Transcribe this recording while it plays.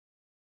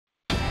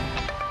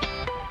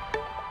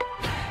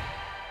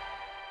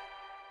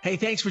Hey,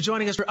 thanks for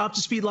joining us for Up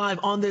to Speed Live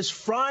on this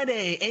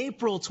Friday,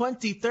 April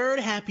 23rd.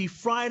 Happy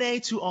Friday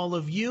to all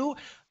of you.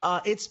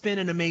 It's been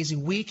an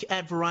amazing week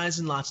at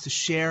Verizon. Lots to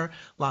share,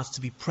 lots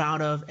to be proud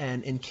of.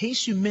 And in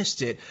case you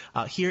missed it,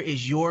 here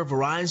is your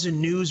Verizon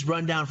News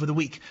Rundown for the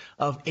week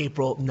of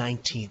April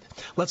 19th.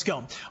 Let's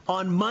go.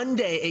 On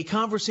Monday, a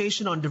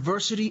conversation on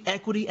diversity,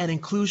 equity, and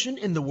inclusion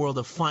in the world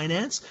of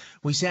finance.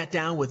 We sat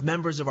down with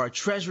members of our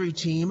Treasury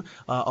team,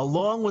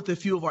 along with a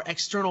few of our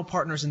external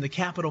partners in the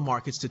capital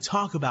markets to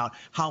talk about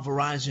how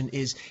Verizon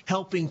is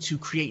helping to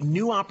create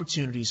new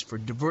opportunities for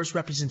diverse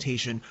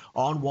representation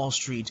on Wall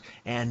Street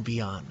and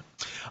beyond.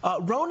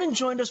 Ronan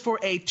joined us for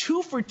a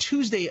 2 for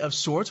Tuesday of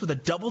sorts with a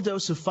double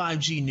dose of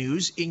 5G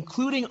news,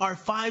 including our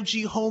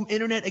 5G home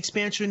internet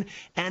expansion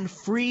and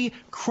free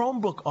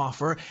Chromebook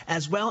offer,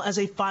 as well as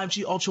a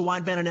 5G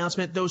ultra-wideband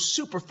announcement. Those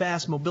super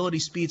fast mobility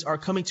speeds are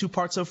coming to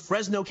parts of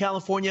Fresno,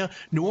 California,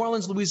 New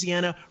Orleans,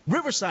 Louisiana,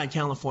 Riverside,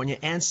 California,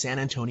 and San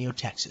Antonio,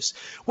 Texas.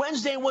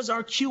 Wednesday was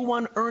our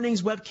Q1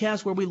 earnings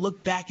webcast where we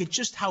look back at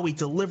just how we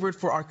delivered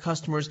for our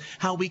customers,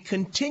 how we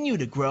continue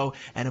to grow,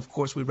 and of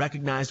course we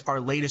recognized our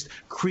latest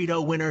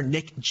Credo winner,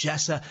 Nick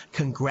Jessa.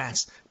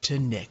 Congrats to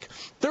Nick.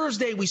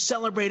 Thursday, we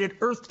celebrated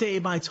Earth Day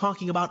by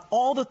talking about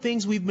all the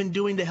things we've been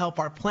doing to help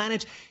our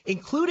planet,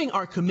 including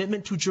our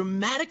commitment to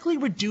dramatically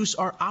reduce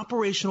our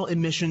operational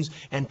emissions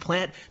and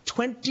plant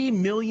 20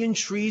 million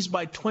trees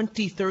by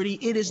 2030.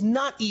 It is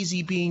not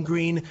easy being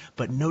green,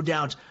 but no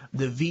doubt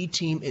the V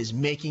team is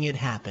making it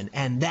happen.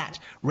 And that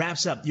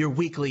wraps up your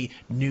weekly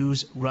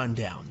news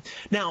rundown.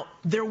 Now,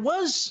 there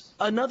was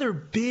another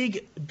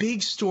big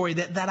story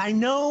that I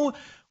know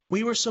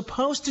we were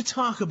supposed to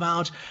talk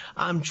about.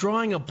 I'm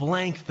drawing a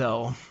blank,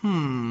 though.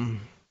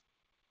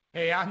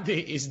 Hey, Andy,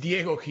 it's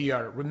Diego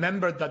here.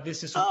 Remember that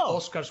this is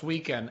Oscars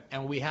weekend,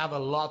 and we have a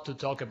lot to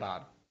talk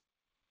about.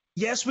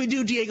 Yes, we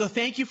do, Diego.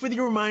 Thank you for the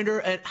reminder.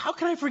 And how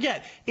can I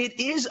forget? It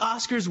is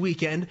Oscars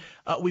weekend.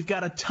 We've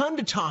got a ton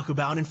to talk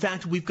about. In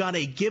fact, we've got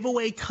a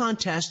giveaway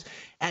contest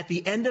at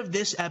the end of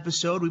this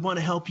episode. We want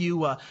to help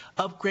you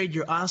upgrade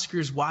your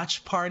Oscars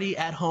watch party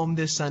at home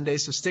this Sunday.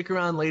 So stick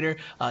around later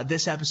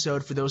this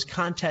episode for those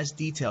contest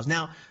details.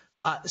 Now,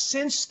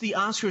 since the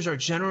Oscars are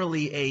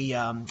generally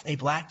a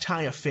black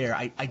tie affair,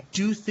 I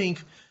do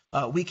think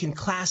we can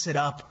class it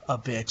up a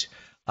bit.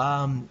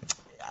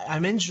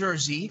 I'm in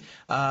Jersey.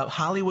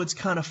 Hollywood's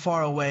kind of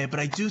far away, but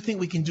I do think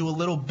we can do a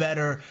little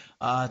better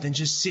than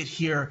just sit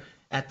here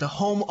at the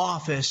home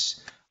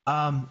office.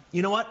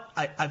 You know what?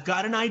 I've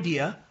got an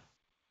idea.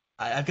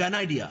 I've got an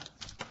idea.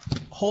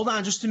 Hold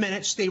on just a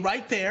minute. Stay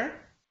right there.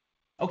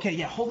 Okay,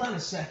 yeah, hold on a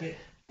second.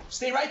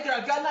 Stay right there.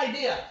 I've got an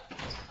idea.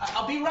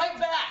 I'll be right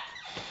back.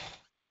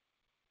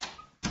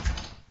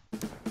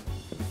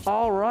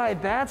 All right,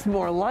 that's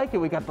more like it.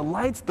 We got the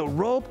lights, the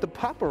rope, the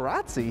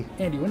paparazzi.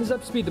 Andy, when does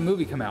Up Speed the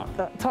movie come out?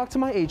 Talk to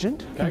my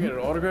agent. Can I get an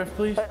autograph,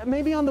 please?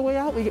 Maybe on the way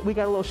out. We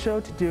got a little show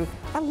to do.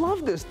 I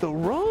love this. The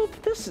rope.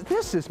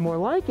 This is more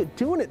like it.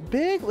 Doing it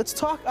big. Let's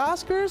talk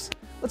Oscars.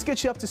 Let's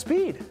get you up to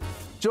speed.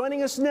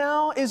 Joining us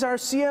now is our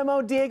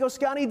CMO, Diego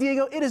Scotti.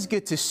 Diego, it is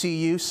good to see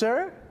you,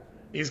 sir.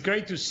 It's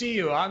great to see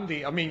you,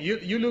 Andy. I mean,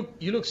 you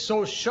look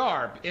so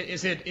sharp.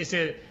 Is it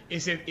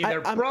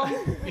either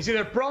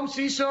prom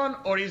season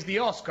or is the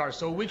Oscars?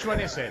 So which one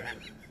is it?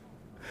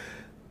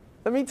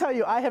 Let me tell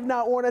you, I have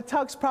not worn a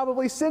tux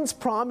probably since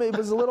prom. It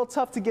was a little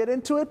tough to get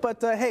into it, but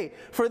hey,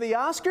 for the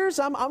Oscars,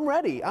 I'm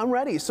ready. I'm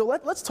ready. So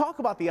let's talk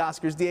about the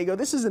Oscars, Diego.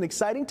 This is an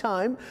exciting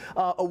time,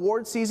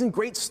 award season,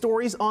 great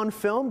stories on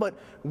film, but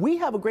we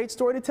have a great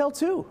story to tell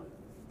too.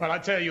 Well, I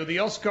tell you, the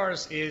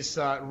Oscars is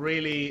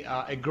really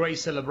a great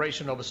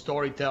celebration of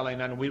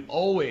storytelling, and we've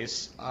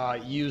always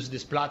used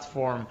this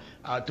platform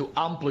to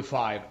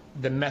amplify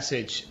the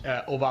message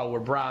of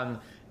our brand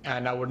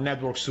and our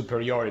network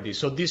superiority.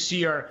 So this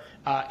year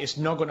is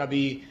not going to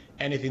be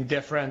anything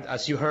different.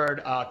 As you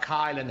heard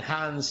Kyle and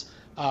Hans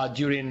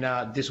during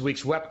this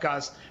week's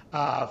webcast,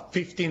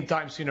 15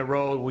 times in a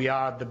row, we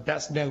are the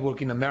best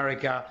network in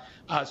America.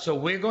 So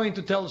we're going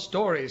to tell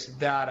stories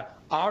that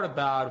are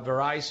about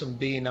Verizon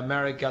being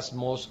America's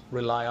most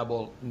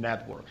reliable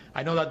network.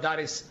 I know that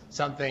is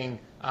something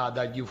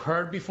that you've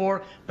heard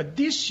before, but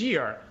this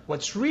year,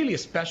 what's really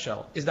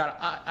special is that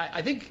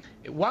I think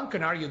one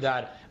can argue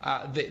that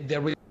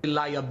the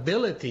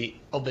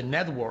reliability of the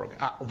network,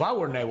 of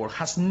our network,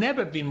 has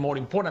never been more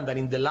important than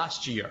in the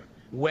last year,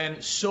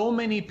 when so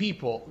many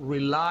people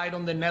relied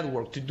on the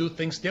network to do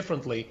things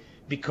differently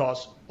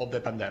because of the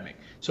pandemic.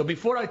 So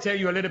before I tell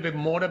you a little bit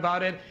more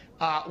about it,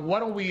 why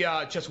don't we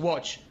just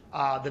watch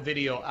the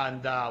video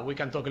and we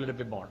can talk a little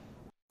bit more.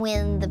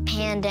 When the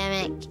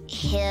pandemic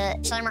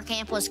hit, summer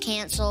camp was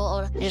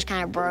canceled. It just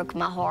kind of broke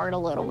my heart a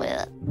little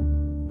bit.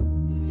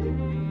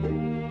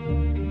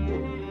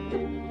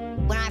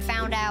 When I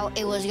found out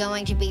it was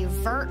going to be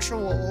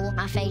virtual,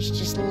 my face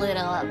just lit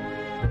up.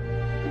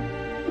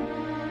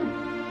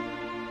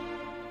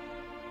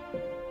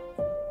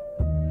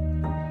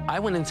 I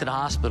went into the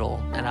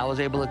hospital and I was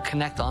able to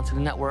connect onto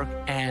the network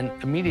and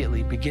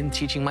immediately begin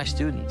teaching my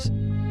students.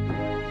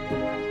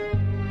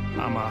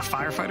 I'm a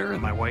firefighter.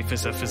 My wife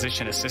is a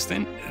physician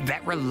assistant.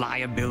 That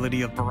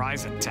reliability of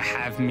Verizon, to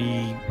have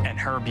me and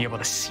her be able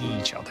to see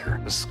each other,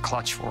 was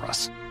clutch for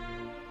us.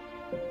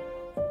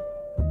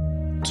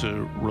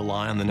 To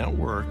rely on the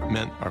network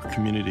meant our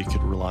community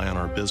could rely on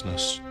our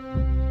business.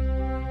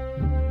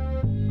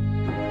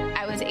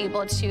 I was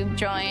able to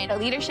join a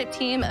leadership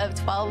team of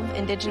 12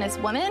 Indigenous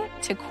women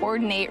to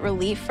coordinate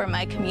relief for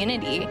my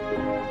community.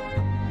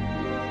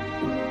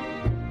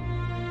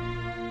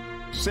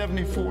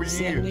 74 years.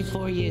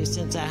 74 years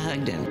since I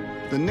hugged him.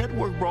 The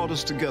network brought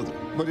us together,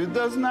 but it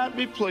does not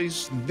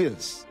replace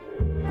this.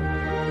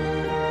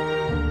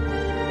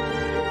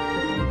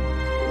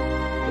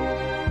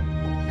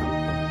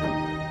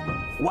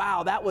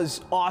 Wow, that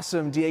was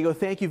awesome, Diego.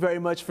 Thank you very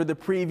much for the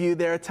preview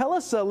there. Tell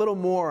us a little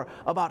more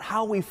about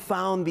how we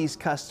found these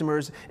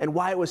customers and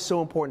why it was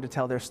so important to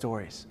tell their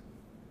stories.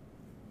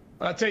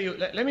 Well, I'll tell you,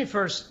 let me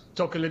first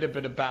talk a little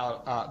bit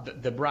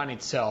about the brand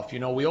itself. You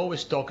know, we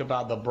always talk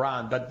about the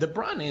brand, but the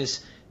brand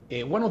is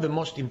one of the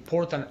most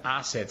important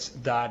assets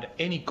that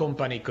any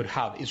company could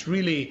have. It's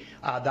really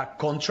that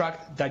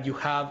contract that you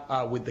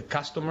have with the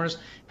customers,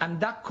 and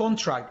that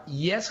contract,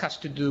 yes, has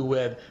to do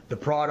with the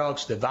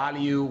products, the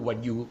value,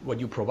 what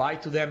you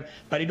provide to them,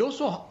 but it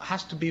also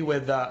has to be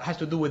with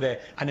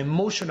an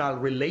emotional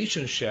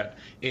relationship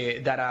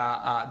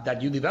that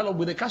you develop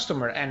with the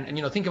customer. And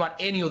you know, think about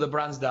any of the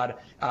brands that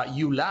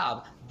you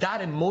love.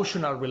 That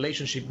emotional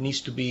relationship needs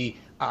to be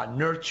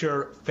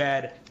nurtured,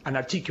 fed, and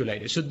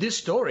articulated. So these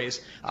stories,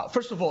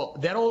 first of all,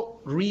 they're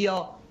all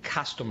real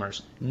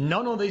customers.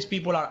 None of these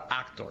people are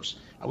actors.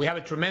 We have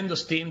a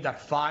tremendous team that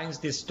finds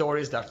these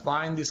stories, that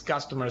find these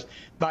customers.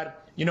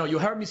 But you know, you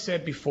heard me say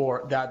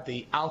before that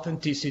the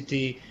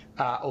authenticity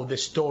of the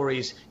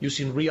stories,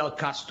 using real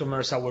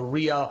customers, our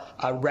real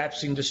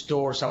reps in the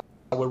stores,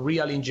 our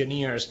real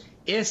engineers,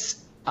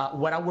 is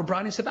what our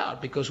brand is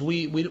about, because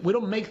we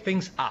don't make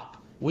things up.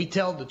 We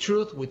tell the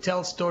truth, we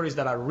tell stories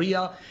that are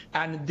real,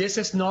 and this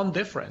is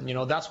non-different. You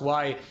know, that's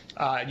why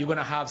you're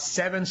gonna have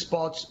 7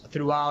 spots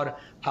throughout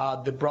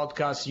the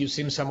broadcast. You've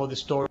seen some of the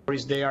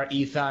stories there.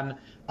 Ethan,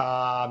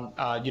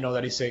 you know,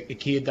 that is a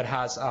kid that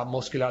has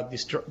muscular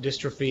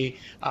dystrophy,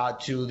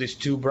 to these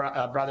 2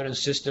 brothers and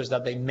sisters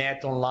that they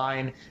met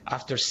online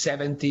after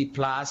 70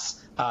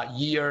 plus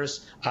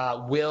years.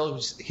 Will,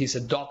 he's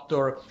a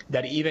doctor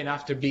that even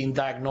after being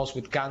diagnosed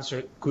with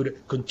cancer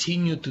could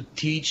continue to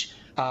teach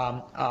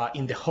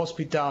in the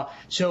hospital.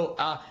 So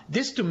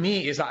this to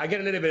me is, I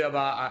get a little bit of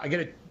I get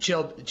a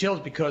chills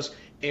because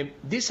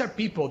these are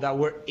people that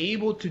were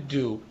able to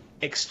do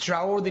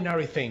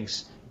extraordinary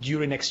things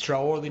during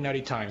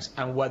extraordinary times.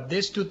 And what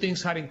these 2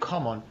 things had in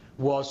common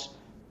was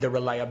the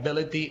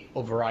reliability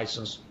of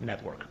Verizon's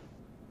network.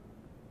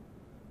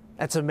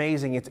 That's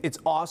amazing. It's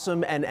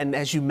awesome. And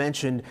as you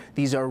mentioned,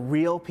 these are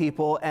real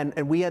people. And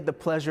we had the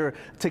pleasure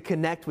to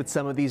connect with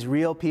some of these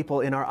real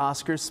people in our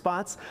Oscars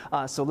spots.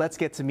 So let's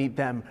get to meet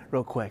them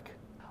real quick.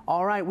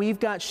 All right, we've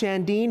got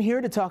Shandine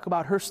here to talk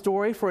about her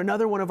story for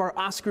another one of our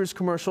Oscars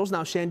commercials.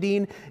 Now,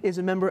 Shandine is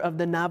a member of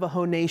the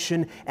Navajo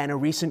Nation and a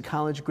recent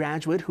college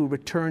graduate who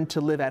returned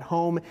to live at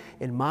home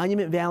in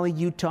Monument Valley,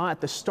 Utah at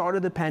the start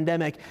of the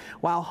pandemic.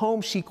 While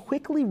home, she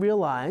quickly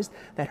realized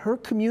that her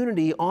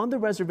community on the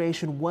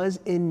reservation was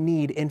in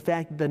need. In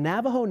fact, the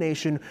Navajo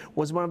Nation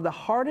was one of the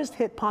hardest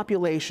hit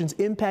populations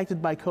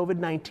impacted by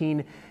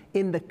COVID-19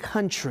 in the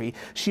country.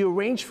 She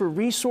arranged for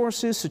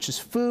resources such as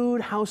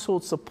food,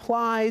 household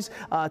supplies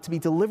to be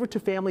delivered to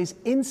families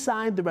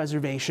inside the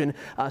reservation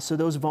so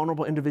those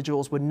vulnerable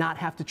individuals would not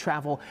have to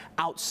travel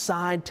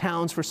outside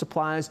towns for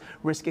supplies,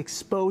 risk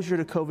exposure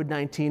to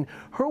COVID-19.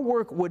 Her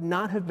work would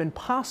not have been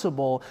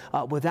possible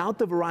without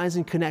the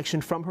Verizon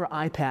connection from her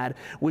iPad,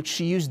 which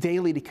she used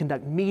daily to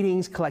conduct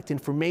meetings, collect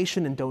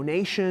information and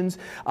donations,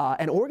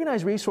 and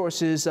organize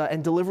resources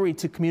and delivery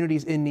to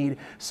communities in need.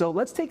 So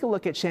let's take a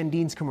look at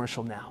Shandine's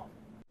commercial now.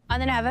 On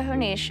the Navajo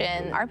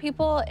Nation, our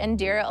people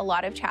endure a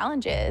lot of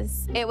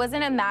challenges. It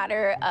wasn't a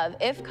matter of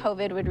if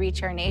COVID would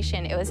reach our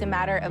nation, it was a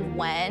matter of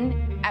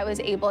when. I was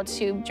able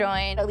to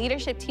join a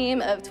leadership team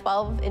of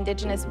 12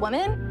 Indigenous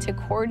women to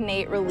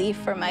coordinate relief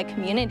for my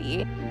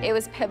community. It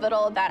was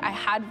pivotal that I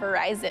had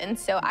Verizon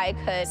so I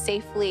could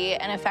safely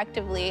and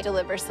effectively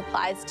deliver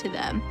supplies to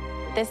them.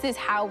 This is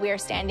how we are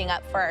standing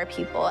up for our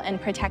people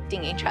and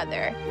protecting each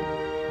other.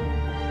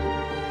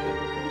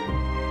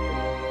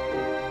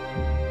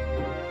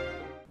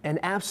 An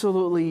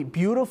absolutely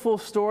beautiful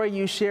story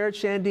you shared,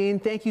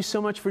 Shandine. Thank you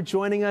so much for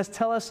joining us.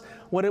 Tell us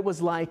what it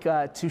was like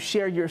to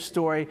share your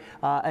story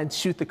and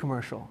shoot the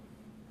commercial.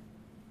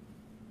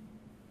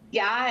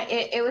 Yeah,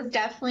 it was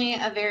definitely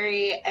a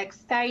very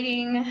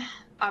exciting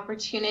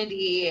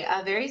opportunity,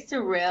 very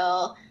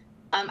surreal.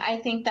 I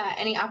think that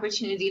any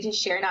opportunity to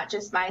share not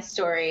just my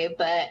story,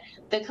 but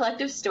the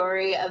collective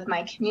story of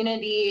my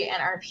community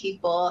and our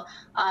people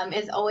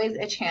is always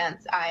a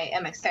chance I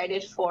am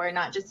excited for,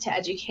 not just to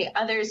educate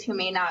others who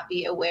may not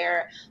be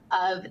aware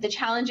of the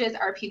challenges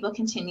our people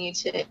continue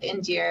to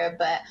endure,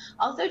 but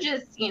also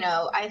just,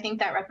 I think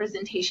that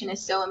representation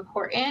is so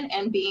important,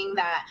 and being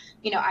that,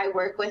 I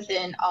work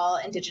within all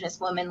Indigenous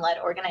women-led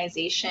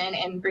organization,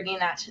 and bringing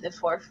that to the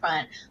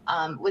forefront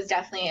was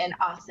definitely an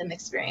awesome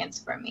experience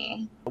for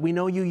me. We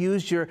know you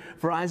used your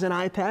Verizon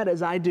iPad,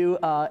 as I do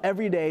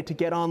every day, to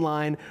get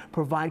online,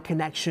 provide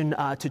connection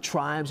to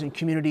tribes and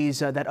communities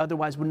that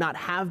otherwise would not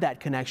have that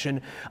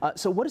connection.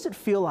 So what does it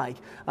feel like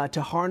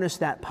to harness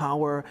that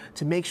power,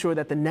 to make sure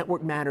that the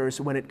network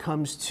matters when it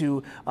comes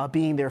to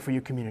being there for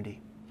your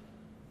community?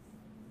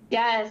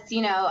 Yes,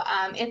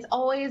 it's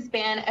always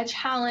been a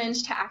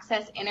challenge to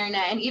access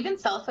internet and even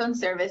cell phone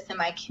service in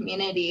my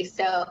community.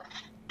 So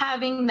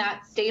having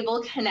that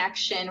stable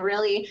connection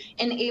really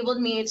enabled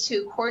me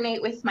to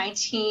coordinate with my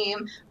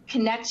team,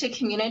 connect to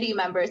community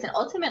members, and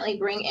ultimately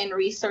bring in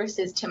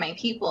resources to my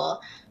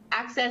people.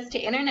 Access to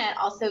internet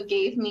also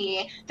gave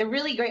me the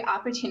really great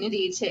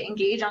opportunity to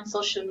engage on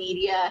social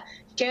media,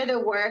 share the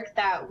work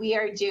that we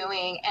are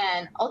doing,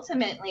 and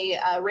ultimately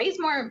raise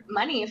more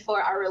money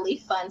for our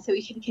relief fund so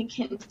we can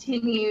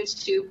continue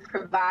to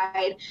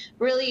provide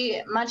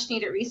really much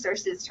needed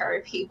resources to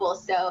our people.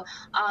 So,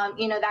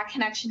 that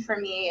connection for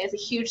me is a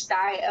huge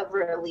sigh of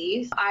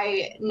relief.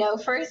 I know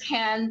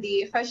firsthand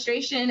the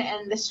frustration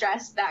and the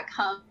stress that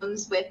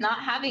comes with not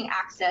having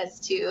access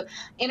to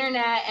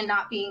internet and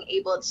not being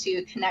able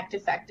to connect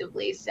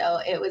effectively. So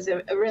it was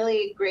a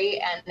really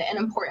great and an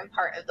important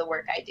part of the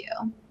work I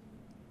do.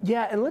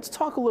 Yeah, and let's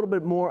talk a little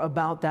bit more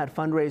about that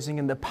fundraising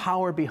and the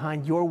power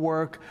behind your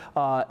work,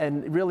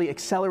 and really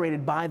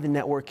accelerated by the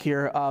network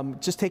here.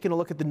 Just taking a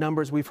look at the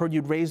numbers, we've heard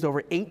you'd raised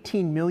over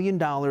 $18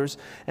 million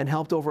and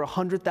helped over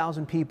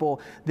 100,000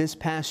 people this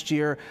past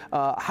year.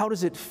 How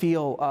does it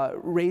feel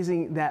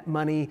raising that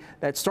money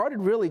that started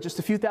really just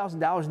a few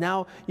 $1,000s?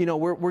 Now,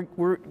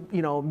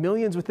 we're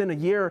millions within a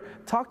year.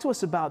 Talk to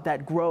us about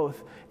that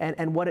growth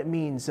and what it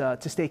means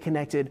to stay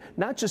connected,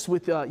 not just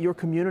with your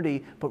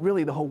community, but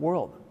really the whole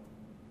world.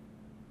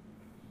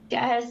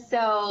 Yes,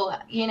 so,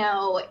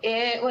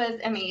 it was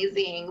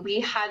amazing. We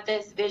had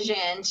this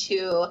vision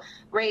to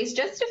raise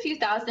just a few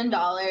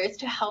 $1,000s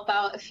to help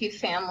out a few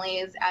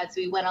families as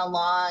we went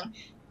along.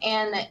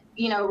 And,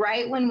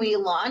 right when we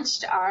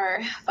launched our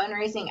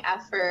fundraising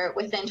effort,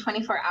 within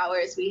 24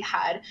 hours, we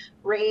had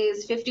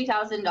raised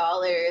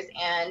 $50,000.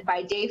 And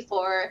by day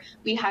 4,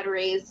 we had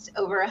raised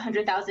over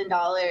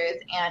 $100,000.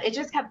 And it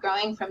just kept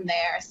growing from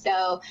there.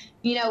 So,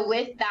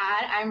 with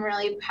that, I'm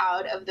really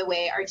proud of the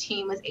way our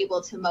team was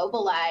able to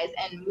mobilize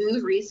and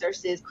move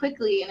resources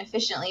quickly and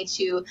efficiently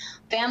to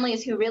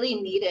families who really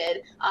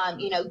needed,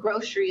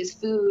 groceries,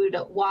 food,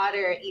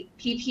 water,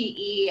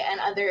 PPE, and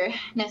other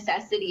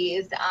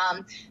necessities.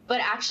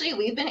 But actually,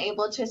 we've been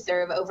able to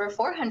serve over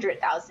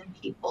 400,000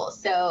 people.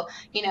 So,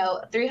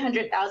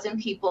 300,000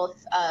 people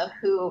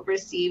who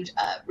received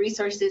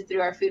resources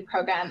through our food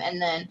program,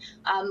 and then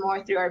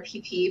more through our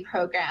PPE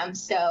program.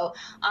 So,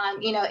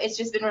 it's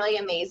just been really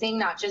amazing,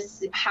 not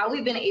just how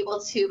we've been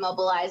able to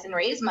mobilize and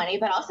raise money,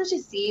 but also to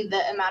see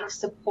the amount of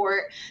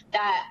support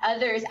that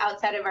others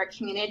outside of our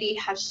community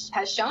has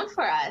shown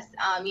for us.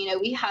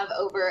 We have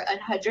over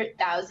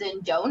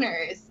 100,000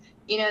 donors.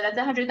 That's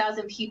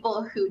 100,000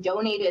 people who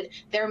donated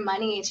their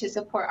money to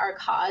support our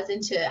cause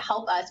and to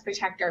help us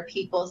protect our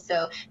people.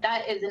 So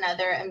that is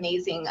another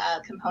amazing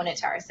component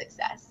to our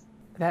success.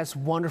 That's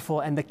wonderful,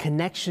 and the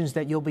connections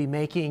that you'll be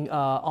making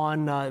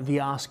on the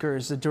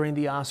Oscars, during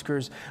the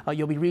Oscars,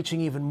 you'll be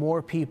reaching even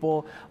more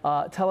people.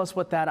 Tell us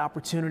what that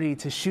opportunity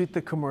to shoot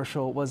the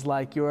commercial was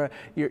like. You're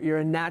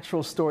a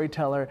natural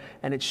storyteller,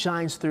 and it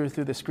shines through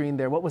the screen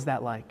there. What was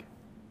that like?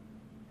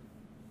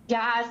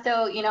 Yeah,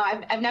 so,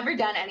 I've never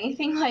done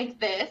anything like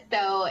this,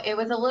 so it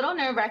was a little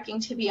nerve-wracking,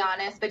 to be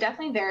honest, but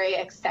definitely very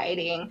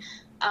exciting.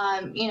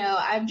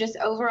 I'm just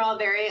overall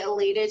very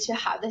elated to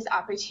have this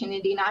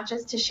opportunity, not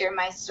just to share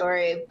my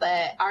story,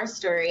 but our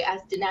story as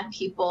Diné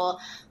people,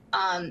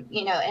 and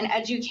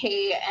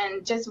educate,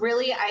 and just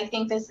really, I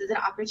think this is an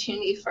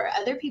opportunity for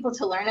other people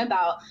to learn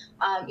about,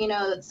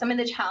 some of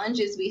the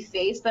challenges we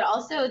face, but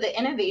also the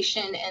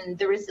innovation and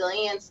the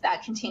resilience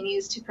that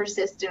continues to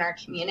persist in our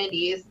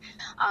communities.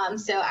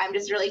 So I'm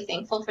just really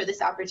thankful for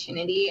this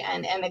opportunity,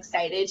 and am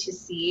excited to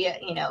see,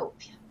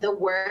 the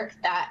work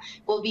that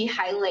will be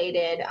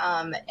highlighted,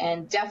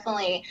 and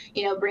definitely,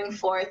 bring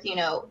forth,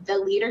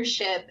 the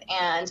leadership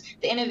and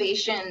the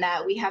innovation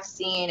that we have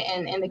seen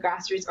in the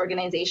grassroots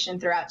organization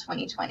throughout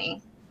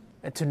 2020.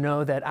 And to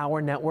know that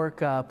our network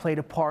played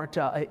a part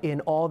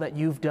in all that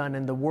you've done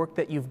and the work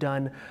that you've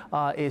done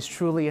is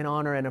truly an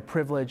honor and a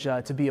privilege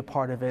to be a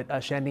part of it.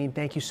 Shandine,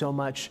 thank you so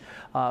much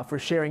for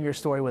sharing your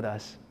story with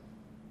us.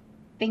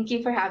 Thank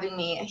you for having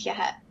me,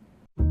 Yahet.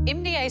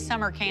 MDA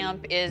Summer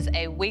Camp is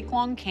a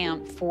week-long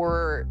camp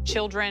for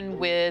children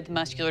with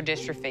muscular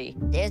dystrophy.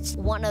 It's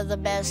one of the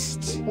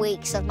best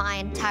weeks of my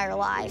entire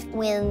life.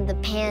 When the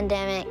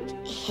pandemic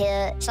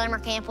hit, summer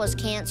camp was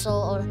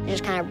canceled. It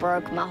just kind of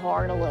broke my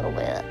heart a little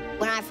bit.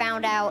 When I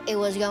found out it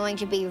was going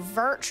to be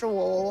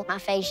virtual, my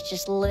face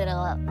just lit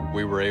up.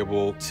 We were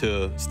able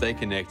to stay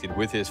connected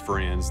with his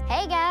friends.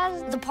 Hey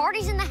guys, the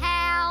party's in the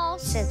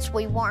house. Since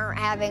we weren't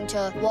having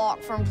to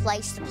walk from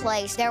place to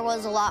place, there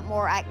was a lot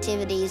more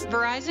activities.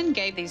 Verizon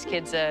gave these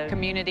kids a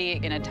community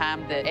in a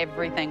time that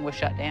everything was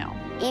shut down.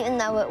 Even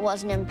though it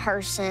wasn't in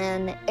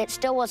person, it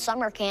still was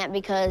summer camp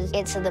because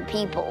it's the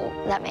people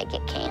that make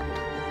it camp.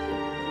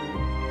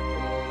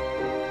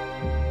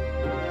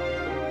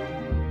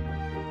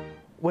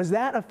 Was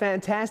that a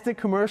fantastic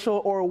commercial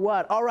or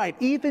what? All right,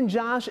 Ethan,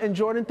 Josh, and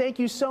Jordan, thank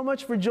you so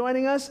much for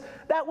joining us.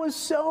 That was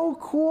so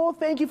cool.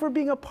 Thank you for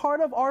being a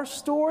part of our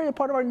story, a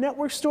part of our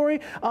network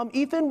story.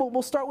 Ethan,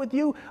 we'll start with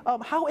you.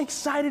 How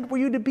excited were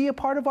you to be a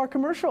part of our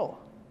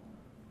commercial?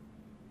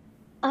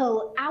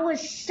 Oh, I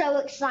was so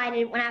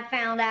excited when I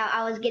found out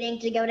I was getting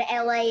to go to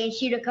LA and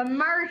shoot a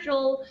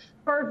commercial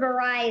for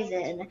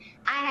Verizon.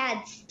 I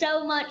had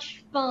so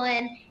much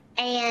fun,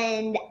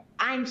 and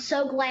I'm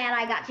so glad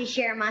I got to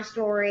share my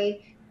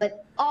story with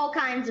all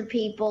kinds of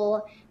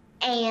people.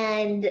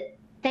 And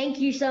thank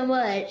you so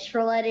much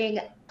for letting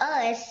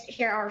us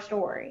share our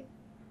story.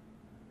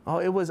 Oh,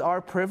 it was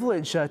our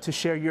privilege to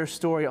share your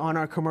story on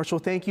our commercial.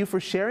 Thank you for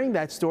sharing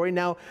that story.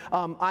 Now,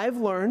 I've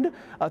learned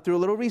through a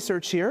little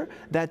research here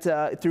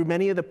that through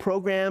many of the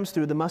programs,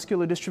 through the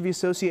Muscular Dystrophy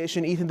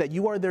Association, Ethan, that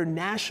you are their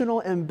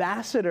national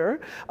ambassador.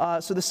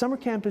 So the summer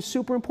camp is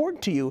super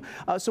important to you.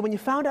 So when you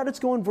found out it's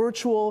going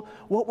virtual,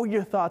 what were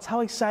your thoughts? How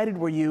excited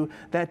were you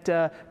that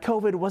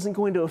COVID wasn't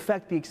going to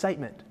affect the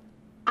excitement?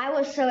 I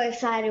was so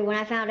excited when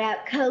I found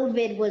out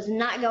COVID was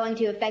not going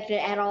to affect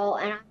it at all,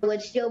 and I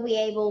would still be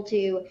able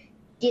to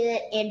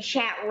get in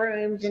chat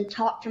rooms and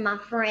talk to my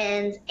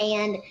friends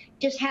and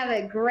just have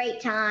a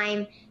great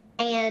time.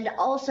 And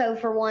also,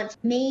 for once,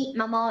 me,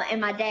 my mom,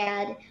 and my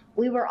dad,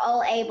 we were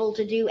all able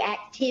to do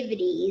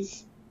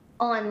activities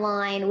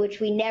online, which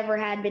we never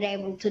had been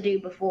able to do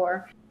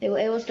before. It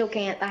was still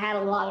camp. I had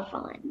a lot of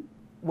fun.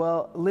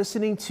 Well,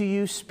 listening to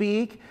you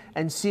speak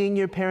and seeing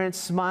your parents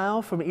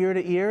smile from ear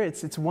to ear,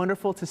 it's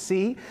wonderful to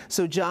see.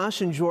 So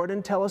Josh and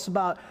Jordan, tell us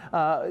about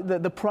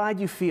the pride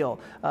you feel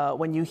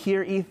when you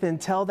hear Ethan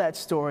tell that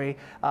story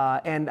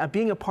and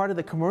being a part of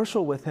the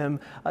commercial with him.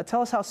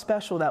 Tell us how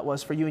special that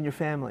was for you and your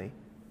family.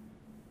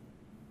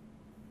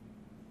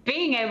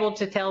 Being able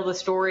to tell the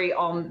story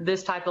on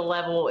this type of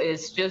level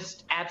is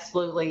just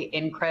absolutely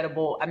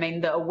incredible. I mean,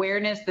 the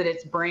awareness that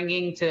it's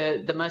bringing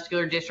to the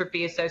Muscular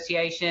Dystrophy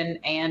Association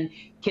and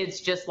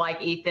kids just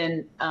like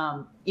Ethan,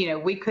 you know,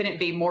 we couldn't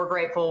be more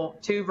grateful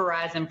to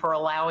Verizon for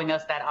allowing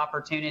us that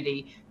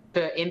opportunity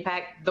to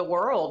impact the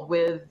world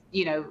with,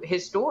 you know,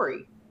 his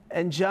story.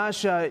 And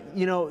Josh,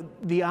 you know,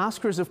 the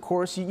Oscars, of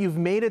course, you've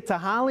made it to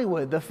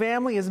Hollywood. The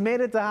family has made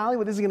it to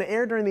Hollywood. This is going to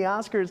air during the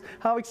Oscars.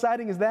 How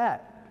exciting is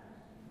that?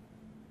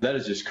 That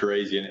is just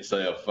crazy in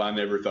itself. I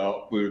never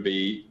thought we would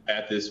be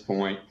at this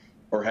point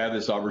or have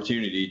this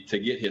opportunity to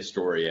get his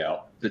story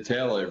out, to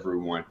tell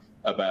everyone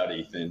about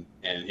Ethan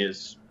and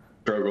his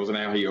struggles and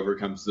how he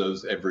overcomes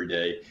those every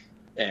day.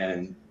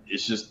 And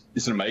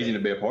it's amazing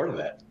to be a part of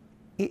that.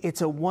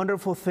 It's a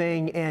wonderful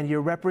thing, and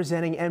you're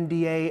representing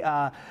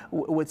MDA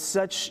with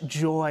such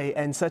joy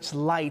and such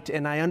light.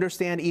 And I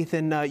understand,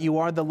 Ethan, you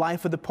are the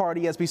life of the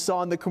party, as we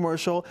saw in the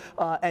commercial,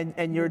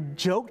 and your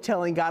joke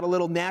telling got a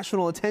little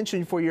national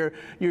attention for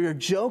your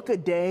Joke a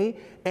Day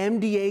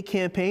MDA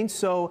campaign.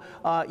 So,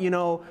 you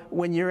know,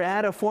 when you're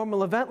at a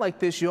formal event like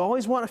this, you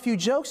always want a few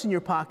jokes in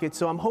your pocket.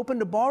 So I'm hoping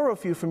to borrow a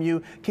few from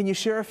you. Can you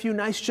share a few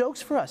nice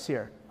jokes for us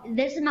here?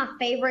 This is my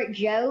favorite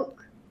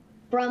joke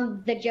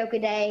from the Joke a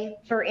Day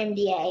for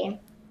MDA.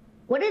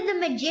 What did the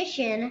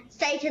magician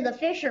say to the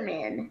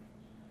fisherman?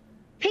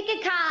 Pick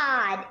a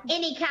cod,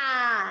 any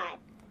cod.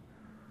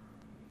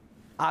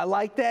 I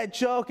like that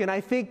joke, and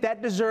I think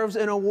that deserves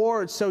an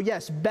award. So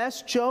yes,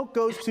 best joke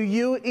goes to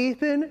you,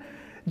 Ethan.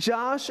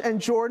 Josh and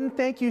Jordan,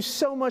 thank you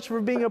so much for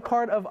being a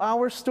part of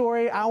our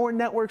story, our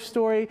network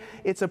story.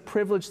 It's a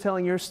privilege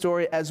telling your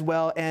story as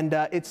well, and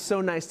it's so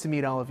nice to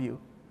meet all of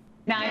you.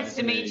 Nice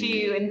to meet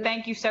you, and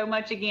thank you so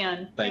much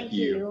again. Thank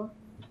you.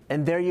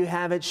 And there you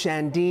have it,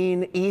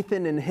 Shandine,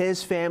 Ethan and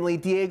his family.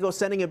 Diego,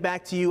 sending it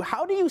back to you.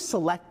 How do you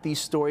select these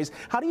stories?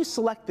 How do you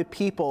select the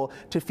people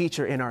to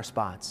feature in our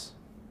spots?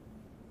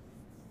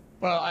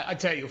 Well, I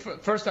tell you,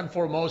 first and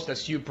foremost,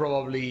 as you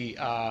probably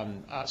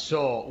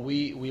saw,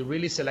 we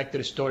really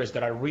selected stories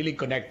that are really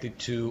connected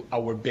to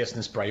our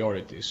business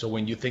priorities. So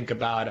when you think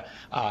about,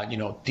 you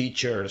know,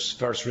 teachers,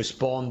 first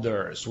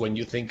responders, when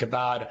you think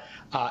about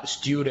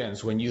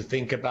students, when you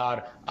think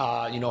about,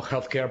 you know,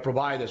 healthcare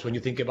providers, when you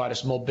think about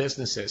small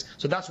businesses.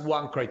 So that's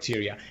one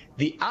criteria.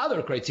 The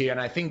other criteria,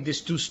 and I think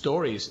these two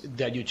stories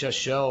that you just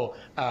show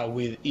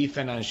with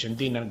Ethan and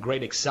Shandine are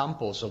great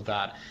examples of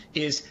that,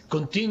 is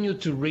continue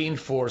to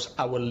reinforce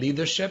our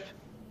leadership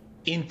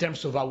in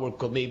terms of our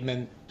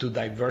commitment to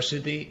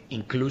diversity,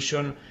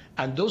 inclusion,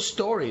 and those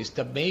stories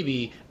that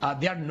maybe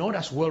they are not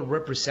as well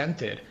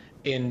represented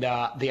in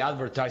the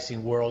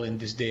advertising world in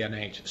this day and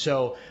age.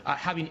 So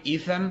having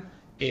Ethan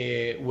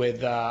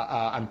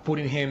and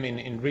putting him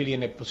in really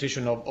in a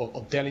position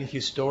of telling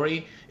his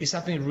story is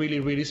something really,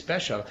 really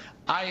special.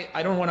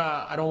 I don't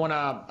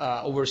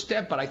wanna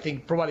overstep, but I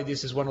think probably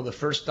this is one of the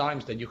first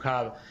times that you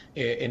have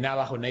a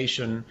Navajo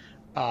Nation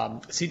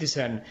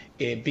citizen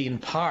being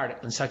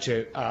part in such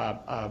a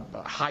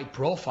high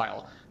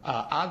profile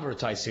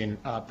advertising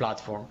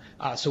platform.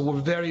 So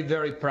we're very,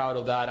 very proud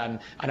of that. And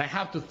I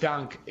have to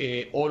thank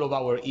all of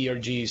our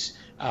ERGs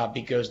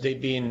because they've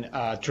been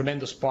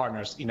tremendous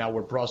partners in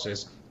our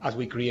process as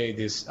we create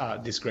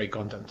this great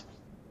content.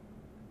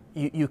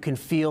 You can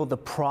feel the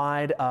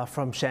pride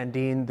from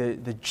Shandine,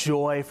 the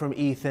joy from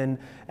Ethan,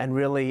 and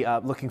really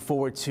looking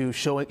forward to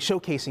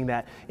showcasing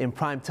that in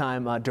prime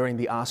time during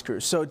the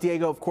Oscars. So,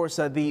 Diego, of course,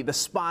 the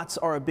spots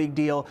are a big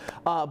deal,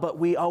 but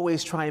we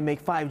always try and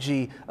make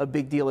 5G a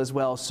big deal as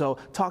well. So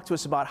talk to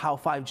us about how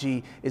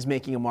 5G is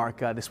making a mark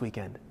this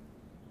weekend.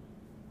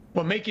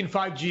 Well, making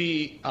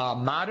 5G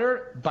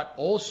matter, but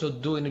also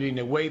doing it in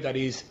a way that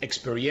is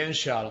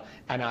experiential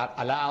and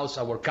allows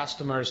our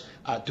customers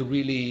to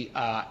really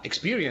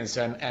experience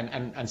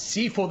and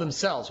see for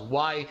themselves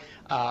why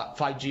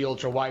 5G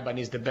ultra wideband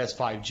is the best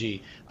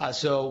 5G.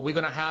 So we're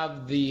going to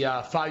have the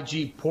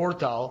 5G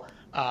portal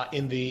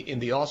in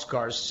the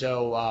Oscars.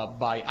 So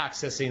by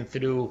accessing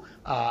through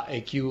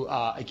a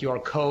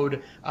QR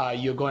code,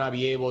 you're going to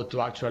be able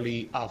to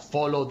actually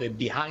follow the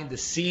behind the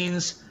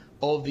scenes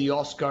of the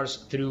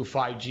Oscars through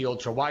 5G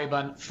ultra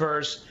wideband.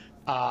 First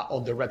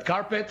on the red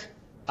carpet,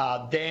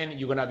 then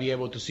you're gonna be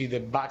able to see the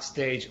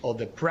backstage of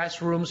the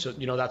press room. So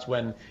that's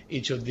when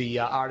each of the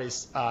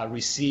artists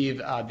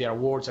receive their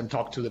awards and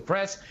talk to the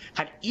press.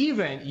 And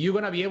even you're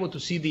gonna be able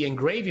to see the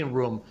engraving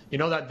room. You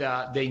know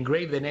that they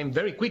engrave the name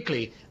very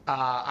quickly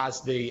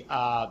as the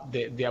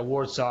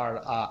awards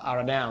are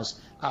announced.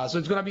 So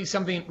it's going to be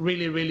something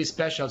really, really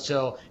special.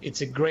 So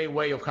it's a great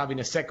way of having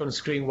a second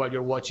screen while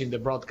you're watching the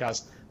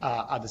broadcast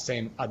at the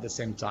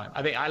same time.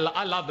 I think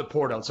I love the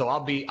portal, so I'll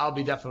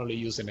be definitely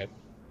using it.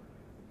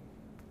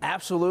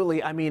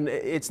 Absolutely. I mean,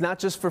 it's not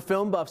just for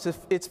film buffs.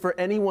 It's for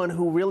anyone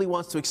who really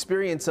wants to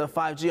experience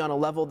 5G on a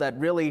level that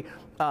really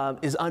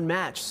is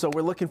unmatched. So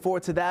we're looking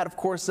forward to that. Of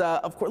course,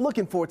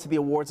 looking forward to the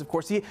awards. Of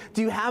course, do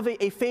you have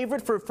a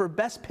favorite for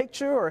Best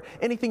Picture or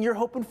anything you're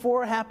hoping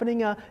for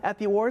happening at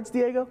the awards,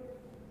 Diego?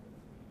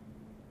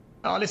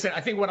 Listen, I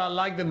think what I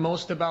like the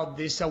most about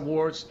these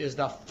awards is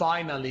that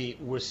finally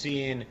we're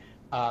seeing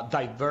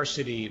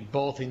diversity,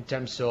 both in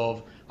terms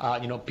of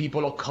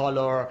people of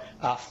color,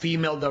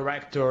 female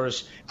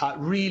directors,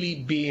 really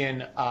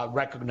being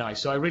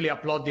recognized. So I really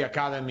applaud the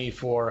Academy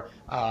for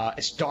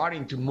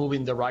starting to move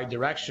in the right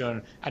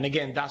direction. And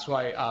again, that's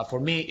why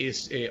for me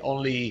is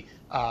only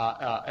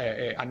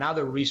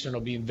another reason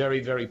of being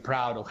very, very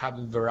proud of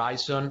having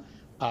Verizon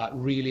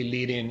really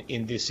leading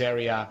in this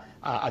area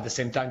at the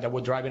same time that we're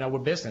driving our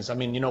business. I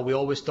mean, we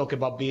always talk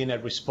about being a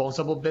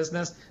responsible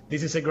business.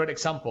 This is a great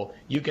example.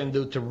 You can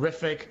do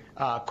terrific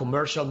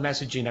commercial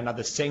messaging and at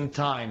the same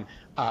time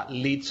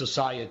lead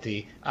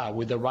society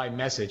with the right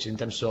message in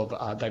terms of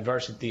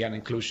diversity and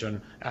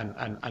inclusion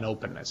and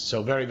openness.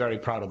 So very, very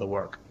proud of the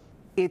work.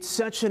 It's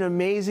such an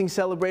amazing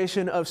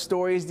celebration of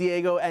stories,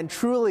 Diego, and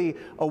truly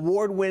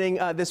award-winning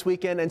this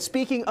weekend. And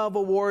speaking of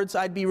awards,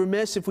 I'd be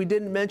remiss if we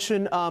didn't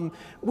mention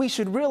we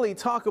should really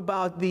talk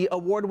about the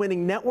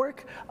award-winning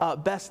network,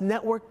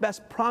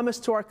 best promise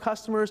to our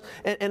customers.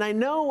 And I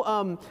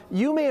know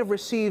you may have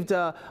received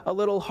a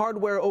little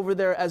hardware over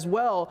there as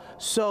well.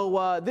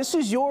 So this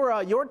is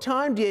your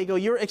time, Diego,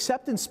 your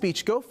acceptance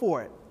speech. Go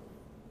for it.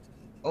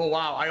 Oh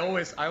wow! I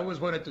always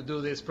wanted to do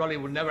this. Probably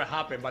would never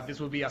happen, but this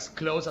will be as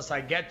close as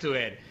I get to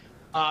it.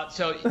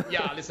 So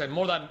yeah, listen.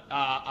 More than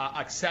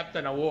accept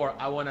an award,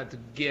 I wanted to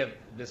give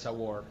this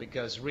award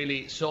because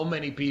really so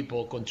many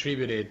people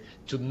contributed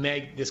to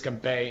make this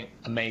campaign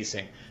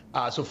amazing.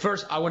 So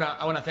first, I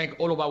wanna thank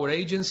all of our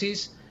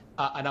agencies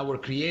and our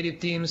creative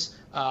teams,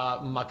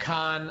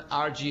 McCann,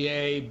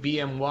 RGA,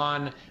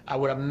 BM1,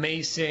 our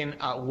amazing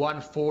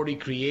 140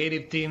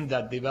 creative team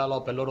that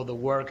developed a lot of the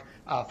work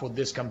for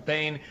this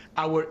campaign,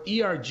 our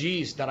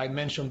ERGs that I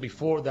mentioned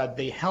before, that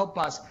they help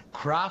us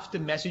craft the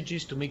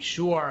messages to make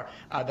sure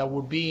that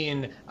we're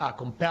being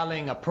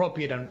compelling,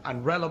 appropriate,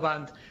 and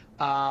relevant.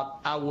 The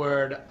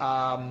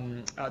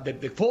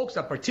folks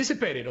that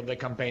participated on the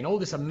campaign, all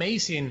these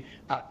amazing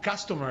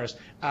customers,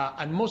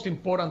 and most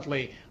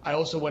importantly, I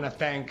also want to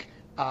thank,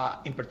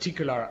 in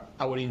particular,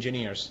 our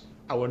engineers,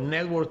 our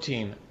network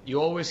team.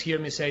 You always hear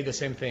me say the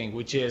same thing,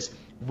 which is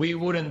we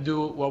wouldn't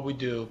do what we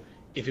do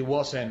if it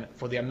wasn't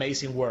for the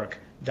amazing work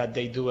that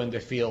they do in the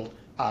field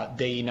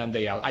day in and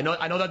day out. I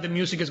know that the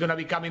music is going to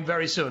be coming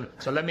very soon,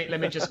 so let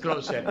me just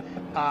close it.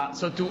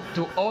 So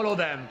to all of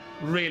them,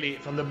 really,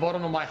 from the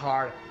bottom of my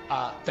heart,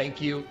 thank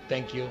you.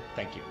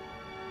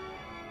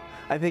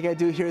 I think I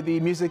do hear the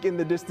music in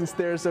the distance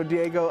there. So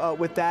Diego,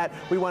 with that,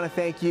 we want to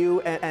thank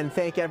you and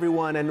thank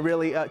everyone, and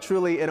really,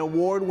 truly an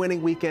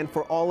award-winning weekend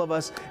for all of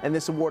us. And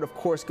this award, of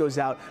course, goes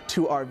out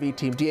to our V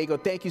team. Diego,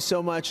 thank you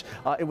so much.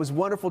 It was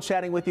wonderful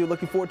chatting with you.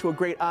 Looking forward to a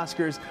great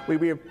Oscars. We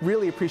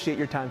really appreciate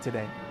your time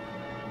today.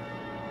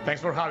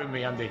 Thanks for having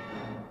me, Andy.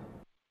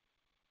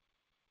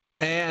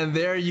 And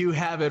there you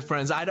have it,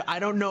 friends. I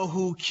don't know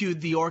who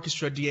cued the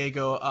orchestra,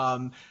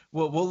 Diego.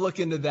 We'll look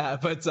into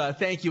that. But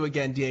thank you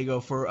again, Diego,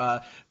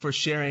 for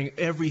sharing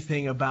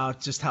everything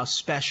about just how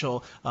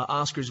special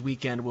Oscars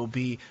weekend will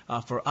be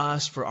for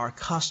us, for our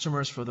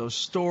customers, for those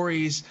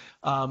stories.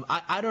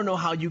 I don't know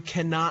how you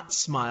cannot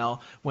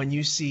smile when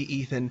you see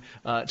Ethan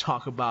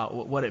talk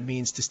about what it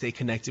means to stay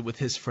connected with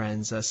his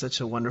friends.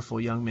 Such a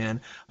wonderful young man.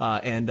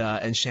 And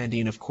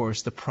Shandine, of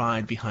course, the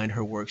pride behind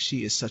her work.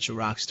 She is such a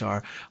rock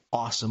star.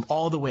 Awesome.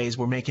 All the ways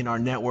we're making our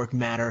network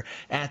matter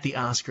at the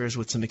Oscars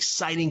with some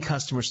exciting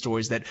customer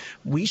stories that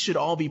we should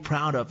all be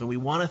proud of. And we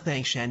want to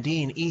thank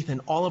Shandine,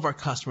 Ethan, all of our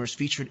customers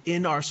featured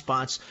in our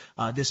spots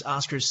this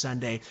Oscars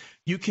Sunday.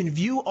 You can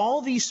view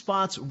all these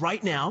spots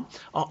right now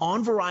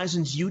on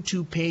Verizon's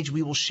YouTube page.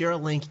 We will share a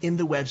link in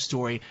the web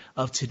story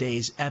of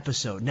today's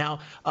episode.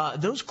 Now,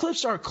 those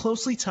clips are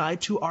closely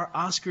tied to our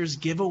Oscars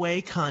giveaway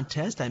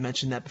contest. I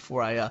mentioned that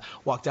before I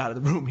walked out of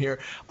the room here.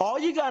 All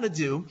you got to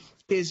do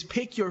is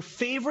pick your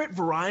favorite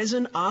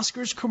Verizon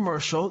Oscars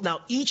commercial.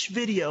 Now, each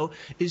video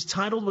is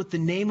titled with the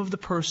name of the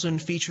person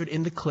featured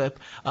in the clip.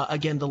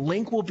 Again, the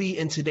link will be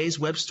in today's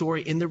web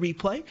story in the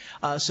replay.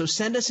 So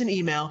send us an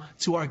email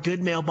to our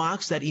good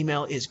mailbox. That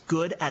email is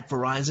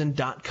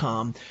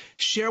good@verizon.com.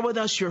 Share with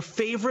us your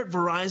favorite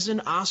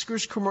Verizon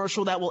Oscars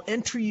commercial that will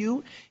enter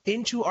you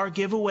into our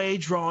giveaway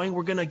drawing.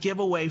 We're going to give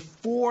away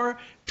 4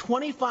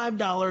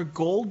 $25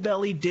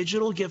 Goldbelly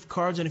digital gift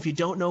cards. And if you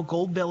don't know,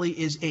 Goldbelly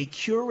is a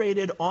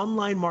curated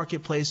online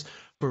marketplace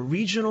for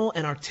regional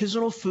and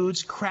artisanal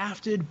foods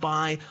crafted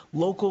by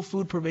local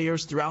food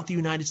purveyors throughout the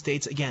United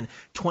States. Again,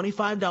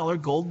 $25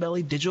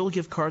 Goldbelly digital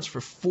gift cards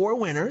for 4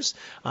 winners.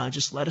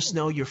 Just let us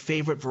know your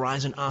favorite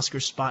Verizon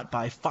Oscars spot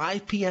by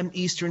 5 p.m.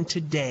 Eastern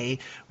today.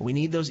 We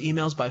need those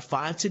emails by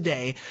 5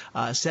 today.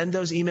 Send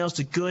those emails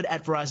to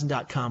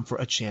good@verizon.com for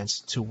a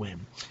chance to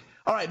win.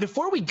 All right,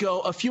 before we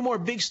go, a few more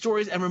big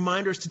stories and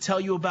reminders to tell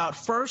you about.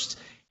 First,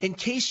 in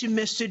case you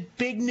missed it,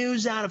 big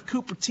news out of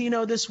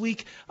Cupertino this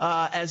week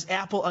as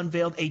Apple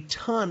unveiled a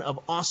ton of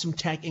awesome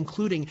tech,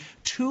 including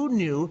 2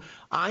 new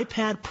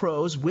iPad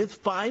Pros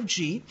with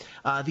 5G,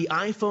 the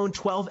iPhone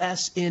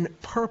 12s in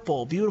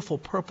purple, beautiful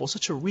purple,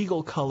 such a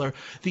regal color,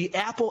 the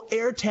Apple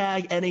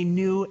AirTag, and a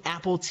new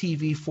Apple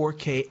TV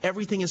 4K.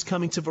 Everything is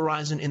coming to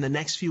Verizon in the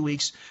next few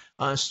weeks,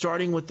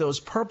 starting with those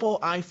purple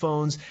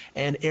iPhones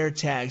and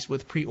AirTags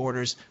with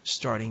pre-orders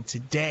starting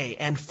today.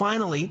 And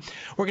finally,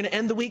 we're going to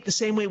end the week the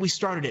same way we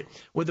started it,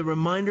 with a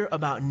reminder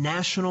about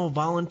National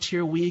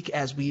Volunteer Week.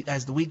 As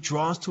the week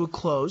draws to a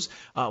close,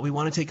 we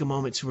want to take a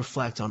moment to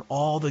reflect on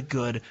all the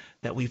good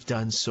that we've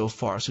done so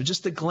far. So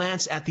just a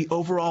glance at the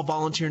overall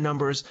volunteer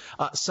numbers,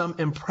 some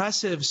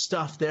impressive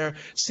stuff there.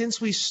 Since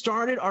we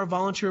started our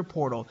volunteer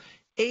portal,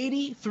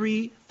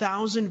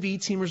 83,000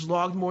 V-teamers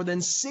logged more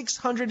than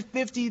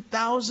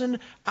 650,000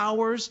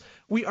 hours.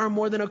 We are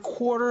more than a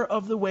quarter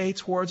of the way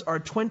towards our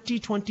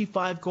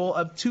 2025 goal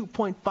of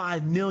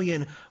 2.5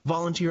 million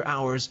volunteer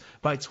hours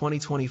by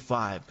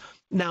 2025.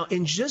 Now,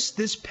 in just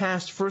this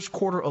past first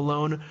quarter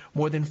alone,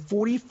 more than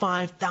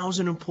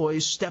 45,000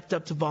 employees stepped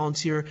up to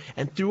volunteer,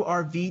 and through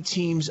our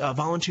V-Team's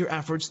volunteer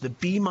efforts, the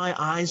Be My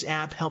Eyes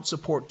app helped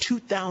support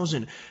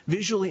 2,000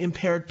 visually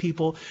impaired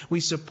people.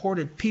 We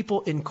supported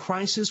people in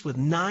crisis with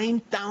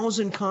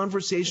 9,000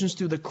 conversations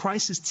through the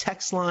crisis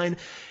text line,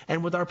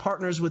 and with our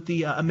partners with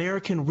the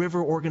American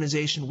River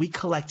Organization, we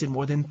collected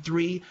more than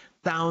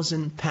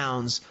 3,000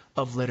 pounds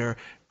of litter.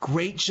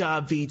 Great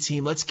job,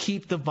 V-Team. Let's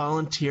keep the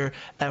volunteer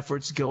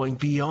efforts going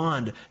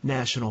beyond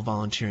National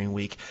Volunteering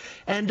Week.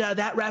 And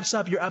that wraps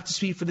up your Up to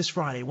Speed for this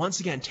Friday.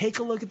 Once again, take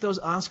a look at those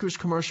Oscars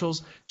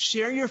commercials.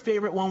 Share your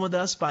favorite one with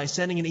us by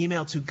sending an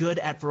email to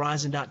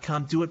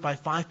good@verizon.com. Do it by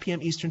 5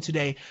 p.m. Eastern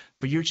today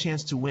for your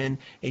chance to win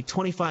a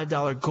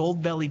 $25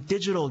 Goldbelly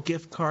digital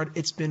gift card.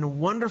 It's been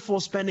wonderful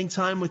spending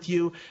time with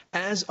you,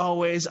 as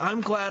always.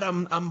 I'm glad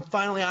I'm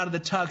finally out of the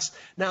tux.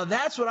 Now,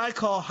 that's what I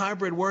call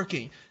hybrid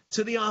working.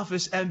 To the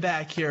office and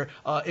back here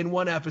in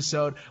one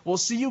episode. We'll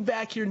see you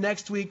back here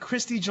next week.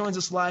 Christy joins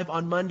us live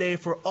on Monday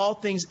for all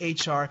things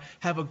HR.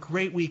 Have a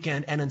great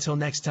weekend, and until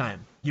next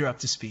time, you're up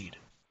to speed.